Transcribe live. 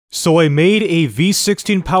So I made a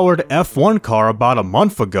V16 powered F1 car about a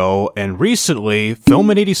month ago, and recently,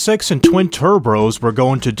 Filmin86 and TwinTurBros were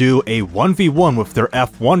going to do a 1v1 with their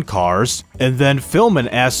F1 cars, and then Filmin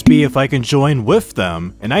asked me if I can join with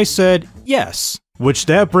them, and I said yes. Which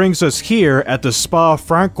that brings us here at the Spa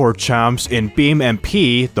Francorchamps in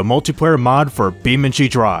BeamMP, the multiplayer mod for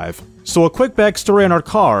BeamNG.drive. So a quick backstory on our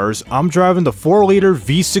cars: I'm driving the 4-liter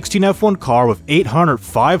V16 F1 car with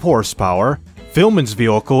 805 horsepower. Filmin's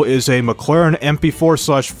vehicle is a McLaren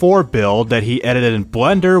MP4/4 build that he edited in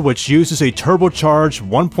Blender, which uses a turbocharged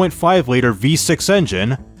 1.5-liter V6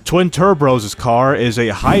 engine. TwinTurBros' car is a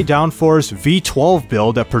high downforce V12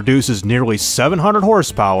 build that produces nearly 700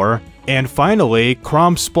 horsepower. And finally,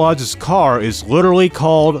 KromSplod's car is literally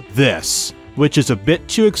called this, which is a bit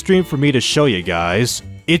too extreme for me to show you guys.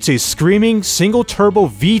 It's a screaming single-turbo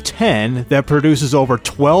V10 that produces over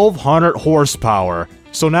 1,200 horsepower.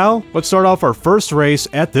 So now, let's start off our first race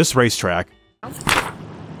at this racetrack.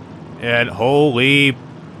 And holy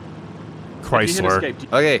Chrysler.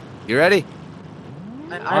 Okay, you ready?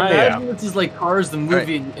 I imagine this is like Cars the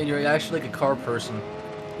movie, right, and you're actually like a car person.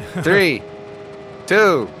 3,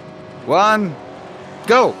 2, 1,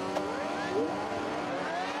 go!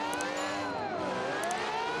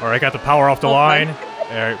 Alright, got the power off the line.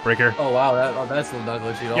 Alright, breaker. Oh wow, that's not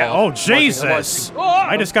glitchy at all. Yeah, oh Jesus!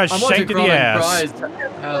 I just got shanked in the ass.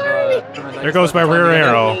 There goes my rear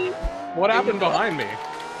arrow. What happened behind me?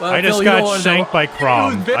 Well, I just got shanked by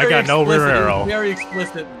Krom. I got no rear arrow. Very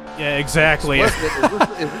explicit. Yeah, exactly. Is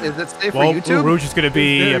it safe for YouTube? Well, Rouge is gonna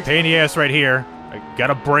be a pain in the ass right here. I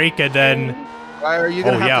gotta brake and then... Why are you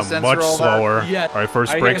gonna have to censor much all slower. Yeah. Alright,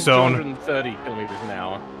 first brake zone. 230 kilometers an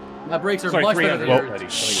hour. My brakes are Sorry, much better than yours. 330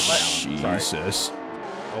 kilometers an hour. Jesus.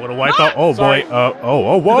 I'm gonna wipe out. Oh boy.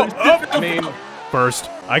 Whoa. I mean, first,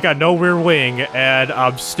 I got no rear wing, and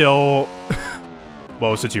I'm still.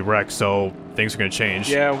 Well, since you wrecked, so things are gonna change.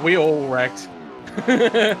 yeah, we all wrecked.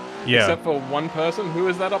 Yeah. Except for one person. Who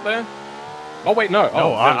is that up there? Oh wait, no.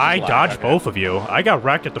 No, I dodged both of you. I got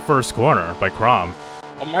wrecked at the first corner by Krom.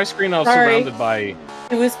 On my screen, I was surrounded by.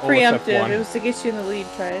 It was preemptive. It was to get you in the lead,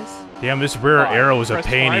 TRIZE. Damn, this rear arrow is a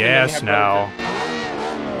pain in the ass now.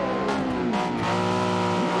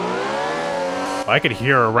 I could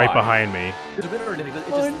hear her right behind me.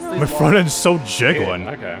 My front end's so jiggling.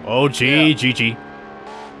 Yeah, okay. Oh, GG. A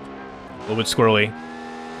little bit squirrely.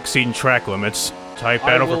 Exceeding track limits. Type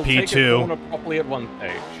battle for P2. Take properly at one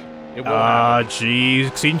stage. Geez.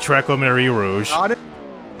 Exceeding track limit or Rouge.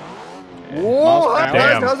 Whoa,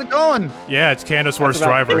 damn. How's it going? Yeah, it's Canada's worst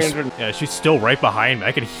drivers. Yeah, she's still right behind me.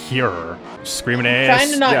 I can hear her screaming ass.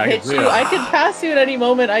 Trying to not hit you. I could pass you at any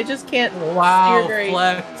moment. I just can't steer very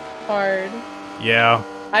hard. Yeah.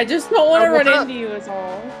 I just don't want to run into you is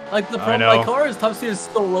all. Like the problem, my car is top speed is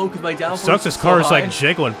so low because my downforce sucks. This car is like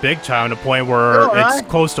jiggling big time to the point where it's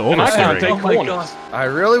close to oversteering. Oh my God. I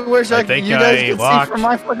really wish you guys could see from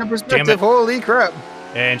my fucking perspective. Holy crap!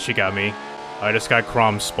 And she got me. I just got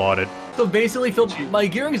KromSploded. So basically, Phil, my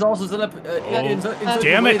gearing is also set up in such a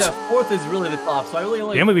way that fourth is really the top. So I really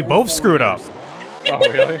only. Damn it, we both screwed up. Oh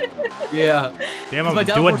really? Yeah. Damn, I'm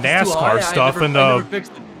doing NASCAR stuff in the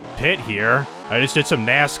pit here. I just did some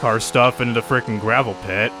NASCAR stuff in the freaking gravel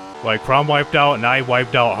pit. Like, Krom wiped out, and I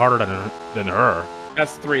wiped out harder than her.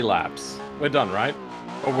 That's 3 laps. We're done, right?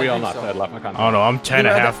 Or we are not third lap? I can't. Oh no, I'm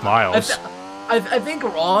 10.5 miles. I think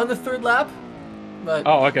we're on the 3rd lap. But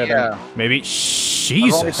oh, okay. Yeah. Then. Maybe.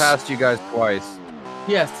 Jesus. I've only passed you guys twice.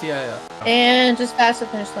 Yes, yeah. And just past the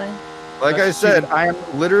finish line. Like I said, I am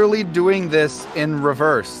literally doing this in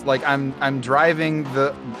reverse. Like I'm driving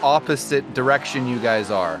the opposite direction you guys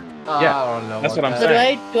are. Yeah, I don't know. that's what I'm so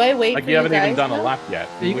saying. do I wait like for you haven't even guys done now? a lap yet.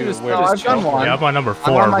 I've done one. Yeah, I'm on number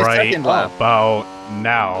 4 right about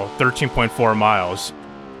now. 13.4 miles.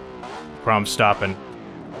 Krom stopping.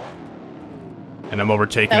 And I'm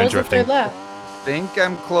overtaking and drifting. That was the 3rd lap. Think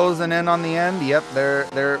I'm closing in on the end. Yep, they're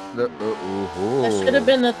That should have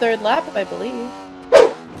been the 3rd lap, I believe.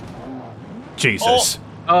 Jesus.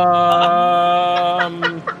 Oh,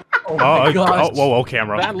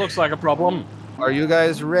 camera. That looks like a problem. Are you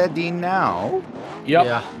guys ready now? Yep.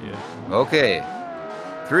 Yeah. Okay.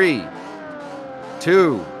 3,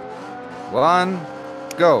 2, 1,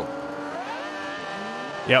 go.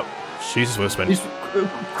 Yep. Jesus whispering.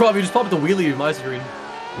 Krom, you just popped the wheelie in my screen.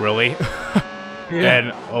 Really? Yeah.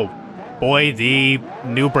 And oh boy, the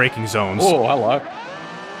new braking zones. Oh, hello.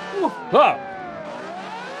 Ah.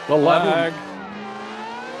 The lag.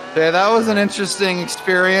 Okay, that was an interesting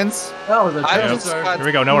experience. That was a Here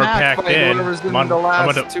we go. Now we're packed in. I'm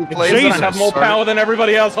gonna Jesus. I have more power than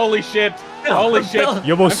everybody else. Holy shit. Holy shit.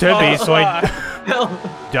 You almost hit me, so I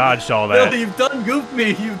dodged all that. Phil, you've done done goofed me.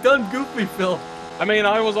 You've done goofed me, Phil. I mean,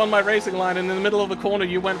 I was on my racing line, and in the middle of the corner,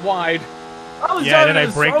 you went wide. Yeah, then I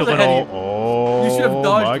braked a little. Oh, you should have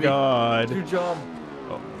dodged my me. God. Good job.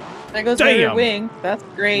 There goes my rear wing. That's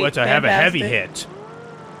great. Which I have a heavy hit.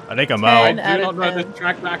 I think I'm 10 out. out Do of not ride 10. the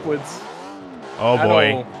track backwards. Oh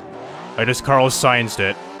boy. all. I just Carlos Sainz'd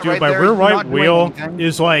it. Dude, Right my there, rear you're right not doing wheel anything.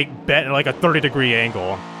 is like bent at like a 30-degree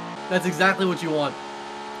angle. That's exactly what you want.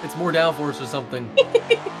 It's more downforce or something.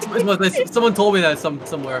 Someone told me that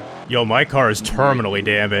somewhere. Yo, my car is terminally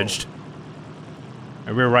damaged.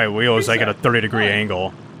 My rear right wheel is like at a 30-degree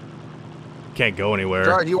angle. Can't go anywhere.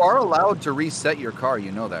 Gerard, you are allowed to reset your car.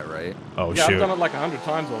 You know that, right? Oh Yeah, shoot. I've done it like 100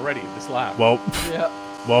 times already this lap. Well, Yeah.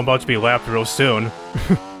 well, I'm about to be lapped real soon.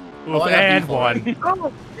 We'll I got add people. one.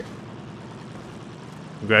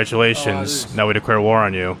 Congratulations. Oh, Now we declare war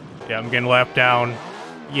on you. Yeah, I'm getting lapped down.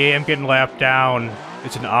 Yeah, I'm getting lapped down.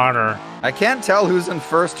 It's an honor. I can't tell who's in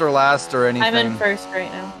first or last or anything. I'm in first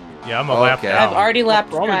right now. Yeah, I'm a lap Okay. down. I've already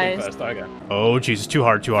lapped Probably been guys. first, okay. Oh, Jesus, too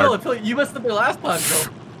hard, too hard. Phil, you messed up your last time,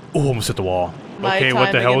 Phil. Oh, almost hit the wall. My Okay, time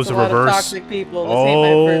what the hell is against a a lot of reverse? toxic people. This ain't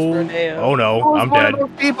my first rodeo. Oh no, Who's I'm one dead. of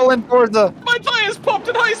those people in Forza? My tires popped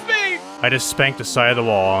at high speed! I just spanked the side of the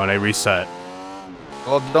wall and I reset.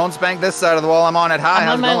 Well, don't spank this side of the wall. I'm on it high. I'm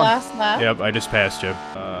How's on it my going? last lap. Yep, I just passed you.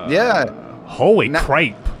 Yeah. Holy Na-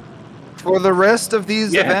 cripe. For the rest of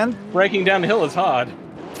these events, Braking down the hill is hard.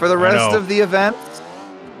 for the I rest know. of the events,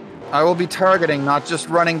 I will be targeting, not just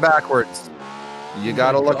running backwards. You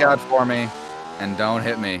gotta look God. out for me, and don't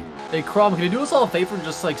hit me. Hey, Crom, can you do us all a favor and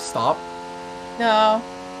just, like, stop? No.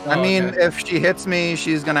 I Oh, mean, okay. if she hits me,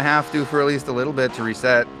 she's gonna have to for at least a little bit to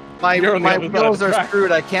reset. My You're on the other side of wheels the are track.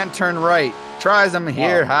 screwed. I can't turn right. Tries, I'm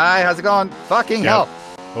here. Wow. Hi, how's it going? Fucking Yep. hell.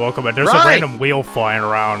 Welcome back. There's a Right. random wheel flying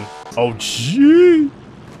around. Oh, gee.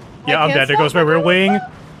 Yeah, I'm can't dead. There goes stop my rear it. wing.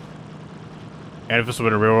 And if this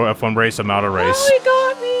was a real F1 race, I'm out of race. Oh, he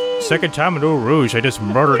got me. Second time in Eau Rouge, I just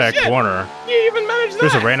murdered that shit. corner. You even managed that!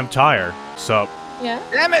 There's a random tire. Sup? Yeah.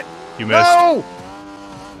 Damn it. You missed. No!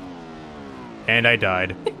 And I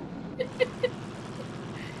died.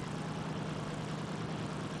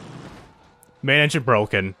 Main engine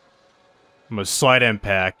broken. I'm a slight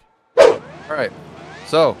impact. Alright.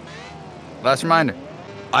 So, last reminder.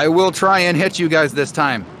 I will try and hit you guys this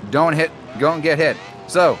time. Don't get hit.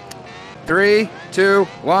 So, 3, 2,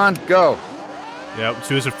 1, go. Yep, as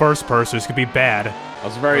soon as the first person, this could be bad. I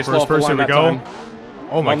was very slow First for person, one we that go. time.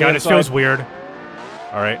 Oh my On the god, this inside. feels weird.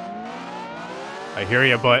 Alright. I hear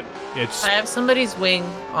you, but it's... I have somebody's wing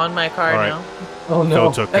on my car Alright. now. Oh,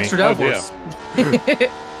 no. Phil took me. Extra Oh,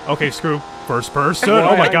 downforce. Okay, screw first person. Well,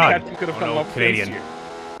 Oh my I god. think you could have Oh come no, up against Canadian. you.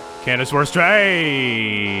 Canada's worst.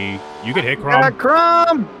 Hey! You get hit, Yeah, Crom.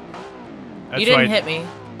 Crom! That's You didn't right. hit me.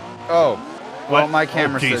 Oh. Well, What? my Oh,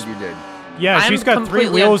 camera jeez. says you did. Yeah, I'm she's got 3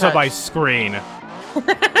 completely wheels on my untouched. screen.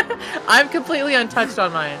 I'm completely untouched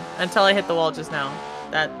on mine until I hit the wall just now.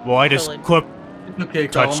 That Well, I just totally- clipped Okay,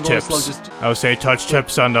 Crom, touch I'm going slow. tips. Just I would say touch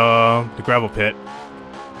tips on the gravel pit.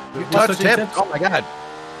 You What's touched touching hip. tips? Oh my god.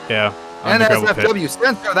 Yeah, on the gravel pit. NSFW,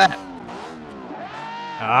 censor that.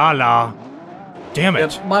 Ah, nah. Damn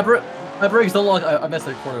it. Yeah, my brakes don't lock. I messed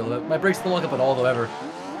that corner a little bit. My brakes don't lock up at all, though, ever.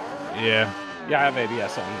 Yeah. Yeah, I have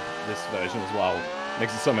ABS on this version as well.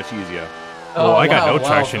 Makes it so much easier. Oh, I got no wow,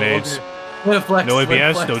 traction okay. aids. Way to flex, No way to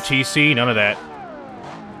ABS, flex. no TC, none of that.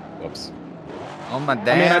 Whoops. Oh my I mean,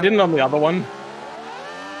 damn. I didn't on the other one.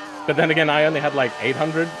 But then again, I only had like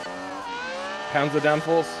 800 pounds of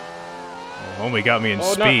downforce. Only got me in Oh,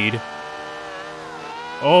 no. speed.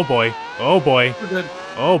 Oh boy. Oh boy. We're good.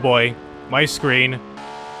 Oh boy. My screen.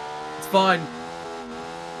 It's fine.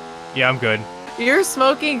 Yeah, I'm good. You're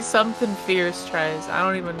smoking something fierce, TRIZE. I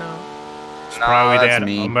don't even know. It's Nah, probably that's that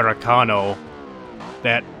me. Americano.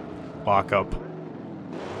 That lockup.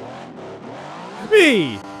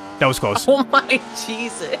 Me! That was close. Oh my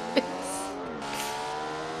Jesus.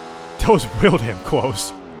 That was real damn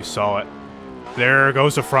close. You saw it. There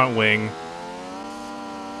goes the front wing.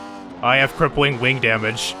 I have crippling wing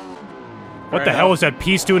damage. What Fair the hell enough. is that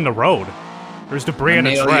piece doing in the road? There's debris on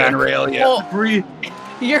the track. Oh, Breathe.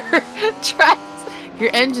 your TRIZE, your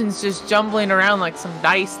engine's just jumbling around like some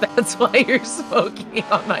dice. That's why you're smoking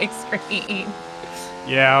on my screen.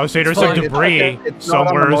 Yeah, I was saying there's It's some fine. debris It's not on the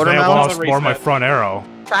somewhere motor that mount? lost more of my Reset. front arrow.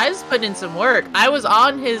 TRIZE put in some work. I was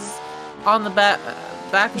on the back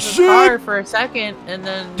of his Shit. car for a second, and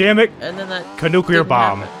then Damn it! that Nuclear didn't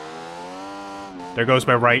bomb. happen. There goes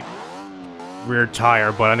my right rear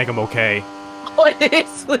tire, but I think I'm okay. Oh,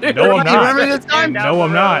 it's literally No, I'm not. Remember this time? down No, the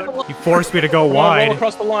I'm road. not. He forced me to go Come on, roll wide.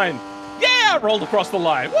 across the line. Yeah, rolled across the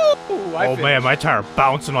line. Woo! Oh man, my tire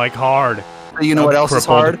bouncing like hard. You know what else is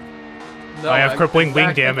Crippled. hard? No, I have crippling in wing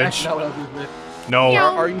fact, damage. not what I was gonna say. No,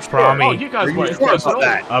 Are you sure? Promi. Oh, you guys Are you were sure about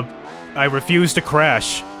that? I refuse to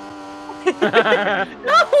crash. No,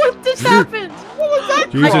 what just happened? What was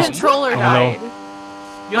that? My Jesus. controller Oh, no. died.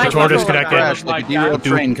 You Controller know, disconnected. Crash like a derailed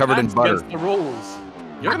train covered in That's butter. against the rules.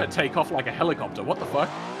 You're gonna take off like a helicopter. What the fuck?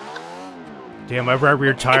 Damn, my right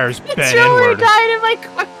rear tire's bent Controller inward. died and my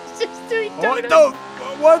car's just doing What donuts.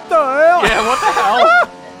 what the hell? Yeah, what the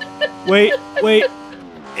hell? Wait.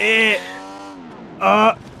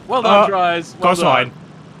 Well done, TRIZE. Well That's fine.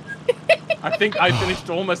 done. I think I finished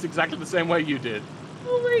almost exactly the same way you did.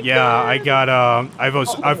 Oh my Yeah, God. I got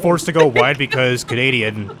I forced to go wide because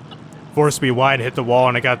Canadian forced me wide, hit the wall,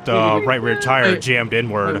 and I got the right rear tire jammed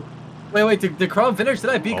inward. Wait, did Krom finish? Did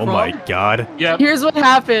I beat Oh Krom? my god. Yeah. Here's what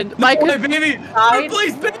happened. My Oh, baby! died.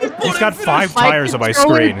 Please, baby! He's got 5 My tires on my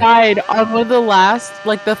controller screen. died on one of the last,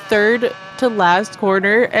 like the third to last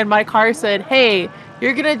corner, and my car said, "Hey,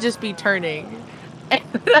 you're gonna just be turning," and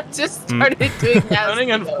I just started doing that.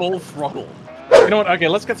 Turning and full throttle. You know what? Okay,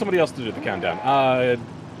 let's get somebody else to do the countdown.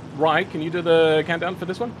 Rye, can you do the countdown for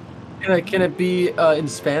this one? Can it be in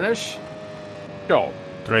Spanish? Go.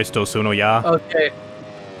 Tres, dos, uno, ya. Okay.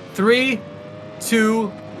 3, 2,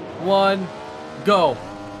 1, go.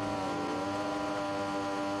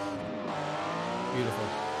 Beautiful.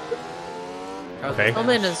 Okay.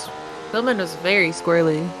 Filming is very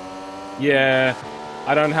squirrely. Yeah,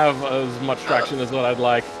 I don't have as much traction as what I'd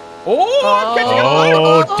like. Oh,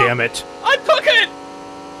 Oh, damn it. I took it!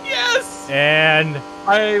 Yes! And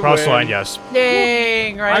I cross win. line, yes.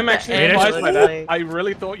 Dang, right. I'm at actually the end, surprised by like- that. I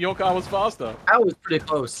really thought your car was faster. That was pretty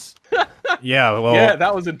close. Yeah, well, Yeah,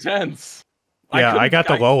 that was intense. yeah, I couldn't- got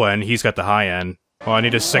the low end, he's got the high end. Well, I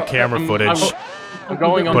need a sick camera footage. I'm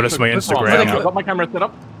going on Put us to my quick one. Instagram. I've got my camera set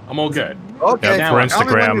up. I'm all good. Okay, Yeah, tell for me when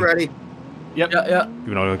Instagram. you're ready. Yep. Yeah.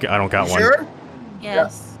 You know, I don't got You one. sure?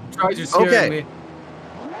 Yes. Try to scare Okay. me.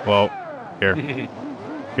 Well, here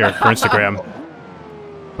for Instagram.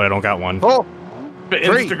 But I don't got one. Oh, For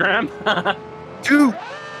 3, Instagram. 2,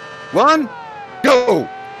 1, go!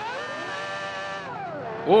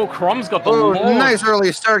 Oh, Krom's got the Oh, launch. nice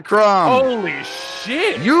early start, Krom. Holy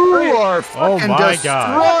shit! You are fucking my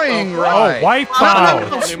God. destroying, Oh, right? wipe No,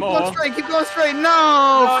 out. no, keep going straight, keep going straight. No!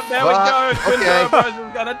 Oh, there we go. Fuck. Okay. TwinTurBros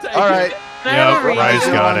is gonna take All right. it. Can I have Yep, a redo? Rise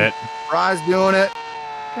got it. Rise doing it.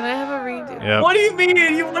 Can I have a redo? Yep. What do you mean?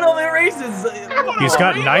 You won all the races. He's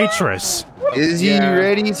got nitrous. Is he Yeah.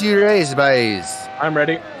 ready to race, boys? I'm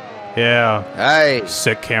ready. Yeah. Hey,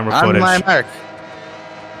 Sick camera on footage. my mark.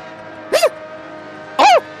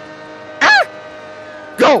 Oh! Ah!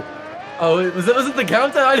 Go! Oh, was it the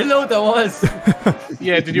countdown? I didn't know what that was.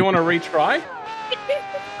 Yeah, did you want to retry?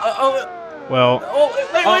 Well,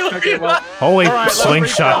 Wait. Okay, well, holy All right, let's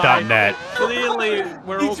slingshot.net. clearly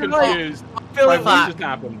we're all He's right. confused by Feeling what fuck. just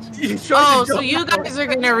happened. Oh, so you guys are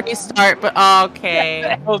gonna restart, but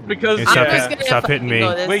okay. Well, it's because Hey, I'm stop just it. gonna Stop fucking hitting me. go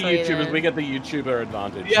this we're way YouTubers, then. we get the YouTuber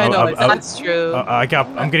advantage. Yeah, I know. It's, That's true.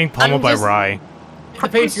 I'm getting pummeled by just- Rye.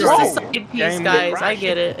 it's a It's just a patriarchy. side piece, Game guys. with I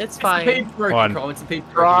get it. It's It's a fine. patriarchy, One. Krom. It's a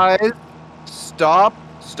patriarchy. Rise.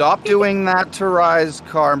 Stop doing that to Rise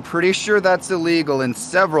car. I'm pretty sure that's illegal in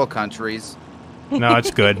several countries. No,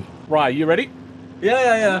 it's good. Right, you ready?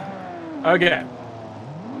 Yeah. Okay.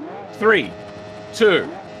 3, 2,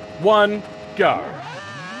 1, go.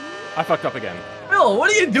 I fucked up again. Phil,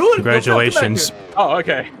 what are you doing? Congratulations. Oh,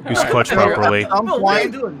 okay. Use clutch properly. At some Phil, what are you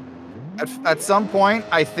point, doing? at some point,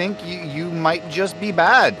 I think you might just be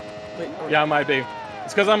bad. Yeah, it might be.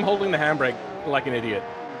 It's because I'm holding the handbrake like an idiot.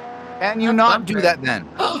 Can you not do that then?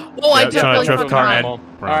 Oh, Yeah, I it's not a definitely drift car, forgot. Ed. All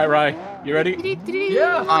right, Rye, you ready?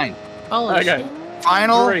 Yeah. Fine. Oh, Okay. shit.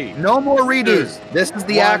 Final. 3, No more redos. This is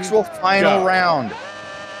the 1, actual final go. round.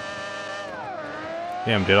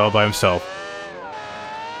 Damn, did all by himself.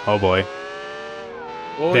 Oh boy.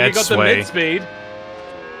 Oh, Dead you got sway. the mid speed.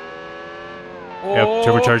 Yep,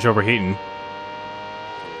 turbocharged overheating.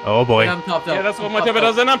 Oh boy. I'm topped out. Yeah, that's what I'm my topped turbo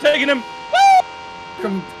does, out. and I'm taking him.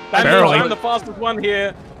 From That means Barely. I'm the fastest one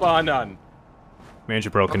here, bar none. Manager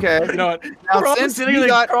broken. Okay. You know what? Now, Krom's since sitting you in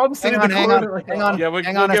the- got, Krom's sitting hang in on, the hang on, corner like, hang on, Yeah, we'll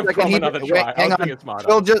hang on a give second. Krom He- another wait, try. hang I think on. it's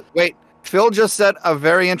smart. Phil just set a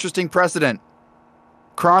very interesting precedent.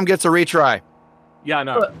 Krom gets a retry. Yeah, I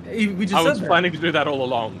know. we just I said was that. planning to do that all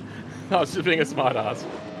along. I was just being a smart ass.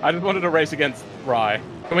 I just wanted to race against Rye.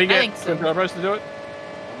 Can we get think so. TwinTurBros to do it?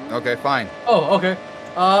 Okay, fine. Oh, okay.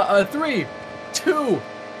 3, 2,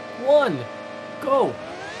 1, go.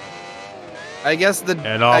 I guess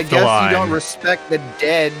And off I the guess line. you don't respect the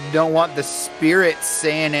dead. Don't want the spirits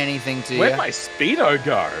saying anything to Where'd you. my speedo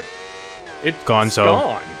go? It's Gonzo.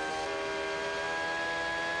 gone.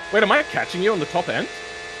 Wait, am I catching you on the top end?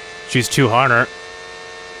 She's 200.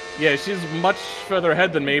 Yeah, she's much further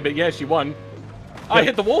ahead than me, but yeah, she won. I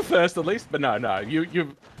hit the wall first, at least. But no,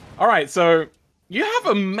 you. All right, so you have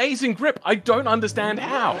amazing grip. I don't understand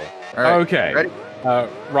how. All right, okay. ready?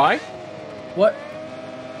 Rye, What?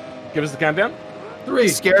 give us the countdown. 3,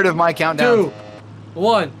 Scared of my countdown. 2,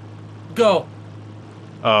 1, go.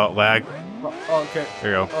 Lag. Oh, okay.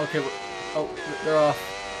 There you go. Okay. Oh, they're off.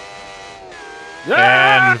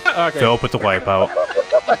 And Okay. Phil put the wipeout.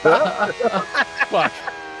 Fuck.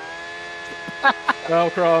 Well,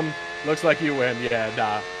 Chrome, looks like you win. Yeah,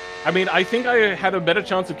 nah. I mean, I think I had a better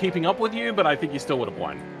chance of keeping up with you, but I think you still would have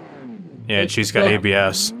won. Yeah, and she's got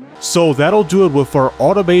ABS. So that'll do it with our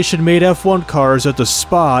automation-made F1 cars at the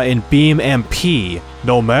Spa in BeamMP.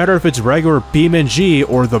 No matter if it's regular BeamNG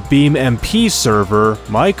or the BeamMP server,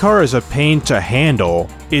 my car is a pain to handle.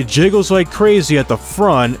 It jiggles like crazy at the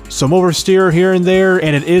front, some oversteer here and there,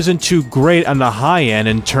 and it isn't too great on the high end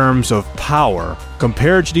in terms of power.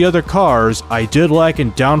 Compared to the other cars, I did lack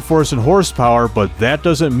in downforce and horsepower, but that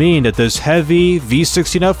doesn't mean that this heavy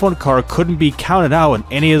V16 F1 car couldn't be counted out in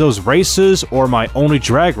any of those races or my only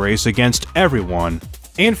drag race against everyone.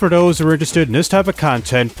 And for those who are interested in this type of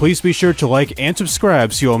content, please be sure to like and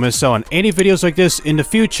subscribe so you won't miss out on any videos like this in the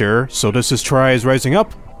future. So this is TRIZE Rising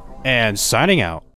Up, and signing out.